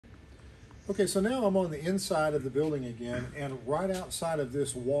Okay, so now I'm on the inside of the building again, and right outside of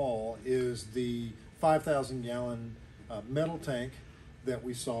this wall is the 5,000 gallon metal tank that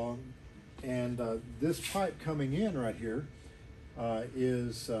we saw. And this pipe coming in right here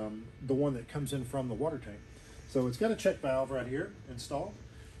is the one that comes in from the water tank. So it's got a check valve right here installed,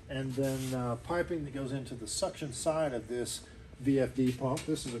 and then piping that goes into the suction side of this VFD pump.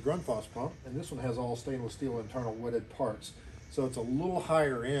 This is a Grundfos pump, and this one has all stainless steel internal wetted parts. So it's a little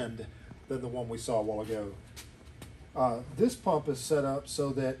higher end than the one we saw a while ago. This pump is set up so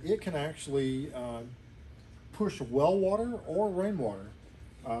that it can actually push well water or rainwater.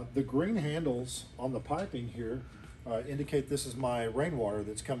 The green handles on the piping here indicate this is my rainwater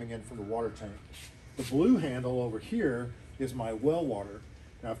that's coming in from the water tank. The blue handle over here is my well water.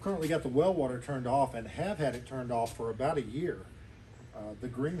 Now I've currently got the well water turned off and have had it turned off for about a year. The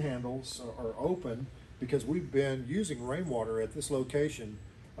green handles are open because we've been using rainwater at this location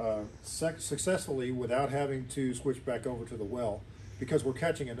successfully without having to switch back over to the well, because we're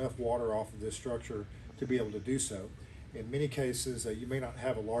catching enough water off of this structure to be able to do so. In many cases, you may not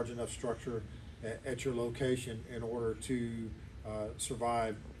have a large enough structure at your location in order to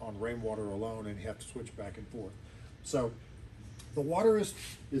survive on rainwater alone, and you have to switch back and forth. So the water is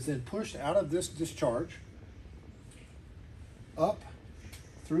then pushed out of this discharge, up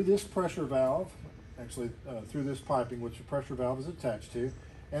through this pressure valve, actually through this piping, which the pressure valve is attached to,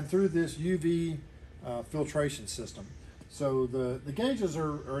 and through this UV filtration system. So the gauges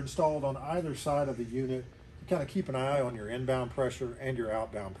are installed on either side of the unit to kind of keep an eye on your inbound pressure and your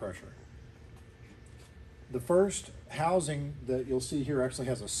outbound pressure. The first housing that you'll see here actually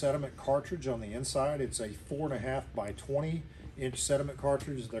has a sediment cartridge on the inside. It's a 4.5 by 20 inch sediment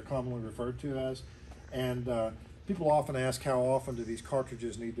cartridge, as they're commonly referred to as. And people often ask, how often do these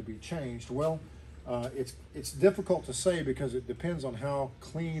cartridges need to be changed? Well, it's difficult to say because it depends on how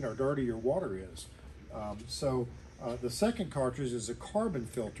clean or dirty your water is. The second cartridge is a carbon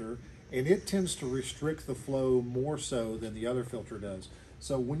filter, and it tends to restrict the flow more so than the other filter does.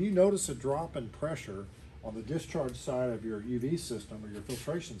 So when you notice a drop in pressure on the discharge side of your UV system or your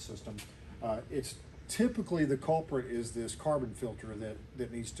filtration system, it's typically the culprit is this carbon filter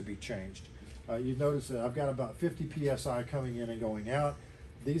that needs to be changed. You've noticed that I've got about 50 PSI coming in and going out.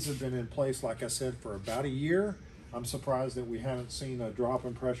 These have been in place, like I said, for about a year. I'm surprised that we haven't seen a drop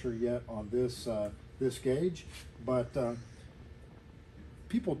in pressure yet on this this gauge, but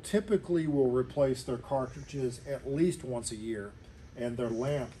people typically will replace their cartridges at least once a year, and their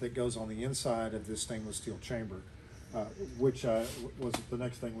lamp that goes on the inside of this stainless steel chamber, which was the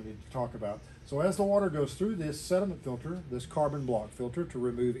next thing we need to talk about. So as the water goes through this sediment filter, this carbon block filter, to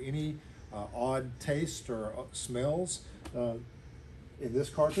remove any odd taste or smells in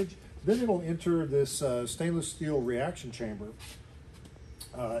this cartridge, then it'll enter this stainless steel reaction chamber.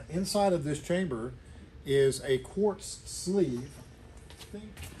 Inside of this chamber is a quartz sleeve.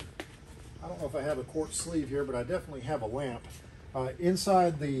 I don't know if I have a quartz sleeve here, but I definitely have a lamp.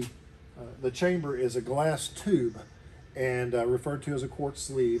 Inside the chamber is a glass tube, and referred to as a quartz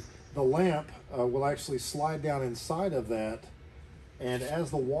sleeve. The lamp will actually slide down inside of that, and as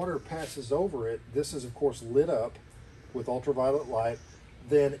the water passes over it, this is of course lit up with ultraviolet light.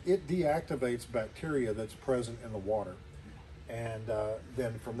 Then it deactivates bacteria that's present in the water, and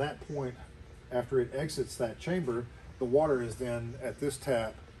then from that point, after it exits that chamber, the water is then at this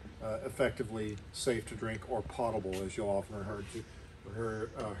tap effectively safe to drink, or potable, as you'll often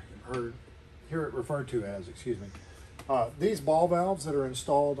hear it referred to as. Excuse me. These ball valves that are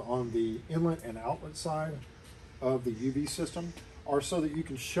installed on the inlet and outlet side of the UV system are so that you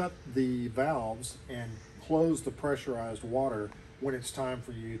can shut the valves and close the pressurized water when it's time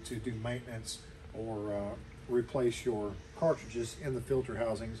for you to do maintenance or replace your cartridges in the filter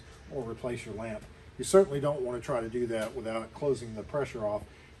housings or replace your lamp. You certainly don't want to try to do that without closing the pressure off.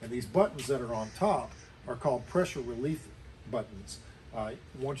 And these buttons that are on top are called pressure relief buttons.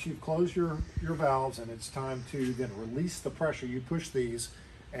 Once you've closed your valves and it's time to then release the pressure, you push these,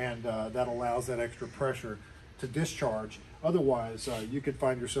 and that allows that extra pressure to discharge. Otherwise, you could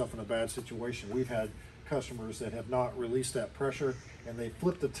find yourself in a bad situation. We've had customers that have not released that pressure, and they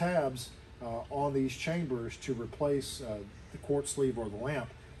flip the tabs on these chambers to replace the quartz sleeve or the lamp,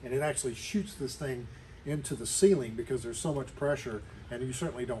 and it actually shoots this thing into the ceiling because there's so much pressure, and you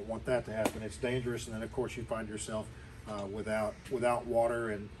certainly don't want that to happen. It's dangerous, and then of course you find yourself without water,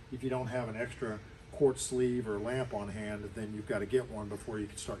 and if you don't have an extra quartz sleeve or lamp on hand, then you've got to get one before you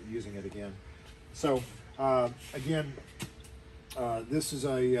can start using it again. So again, this is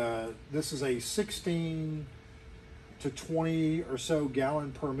a 16 to 20 or so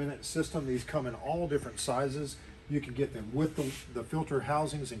gallon per minute system. These come in all different sizes. You can get them with the filter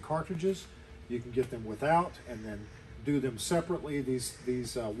housings and cartridges. You can get them without, and then do them separately.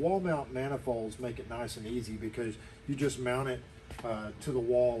 These wall mount manifolds make it nice and easy because you just mount it to the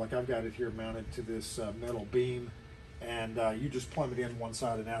wall. Like I've got it here mounted to this metal beam, and you just plumb it in one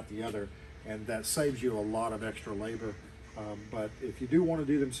side and out the other, and that saves you a lot of extra labor. But if you do want to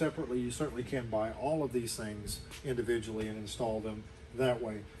do them separately, you certainly can buy all of these things individually and install them that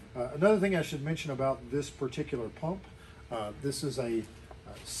way. Another thing I should mention about this particular pump, this is a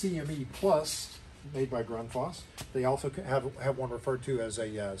CME Plus made by Grundfos. They also have one referred to as a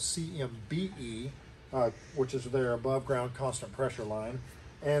CMBE, which is their above ground constant pressure line.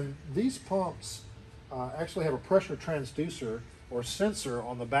 And these pumps actually have a pressure transducer or sensor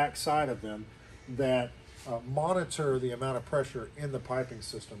on the back side of them that monitor the amount of pressure in the piping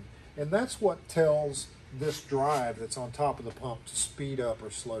system. And that's what tells this drive that's on top of the pump to speed up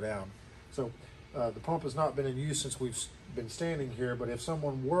or slow down. So the pump has not been in use since we've been standing here, but if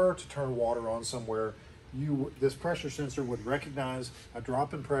someone were to turn water on somewhere, this pressure sensor would recognize a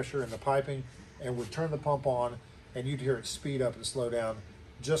drop in pressure in the piping and would turn the pump on, and you'd hear it speed up and slow down,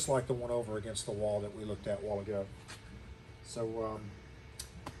 just like the one over against the wall that we looked at a while ago. So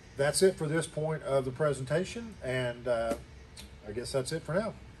that's it for this point of the presentation, and I guess that's it for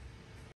now.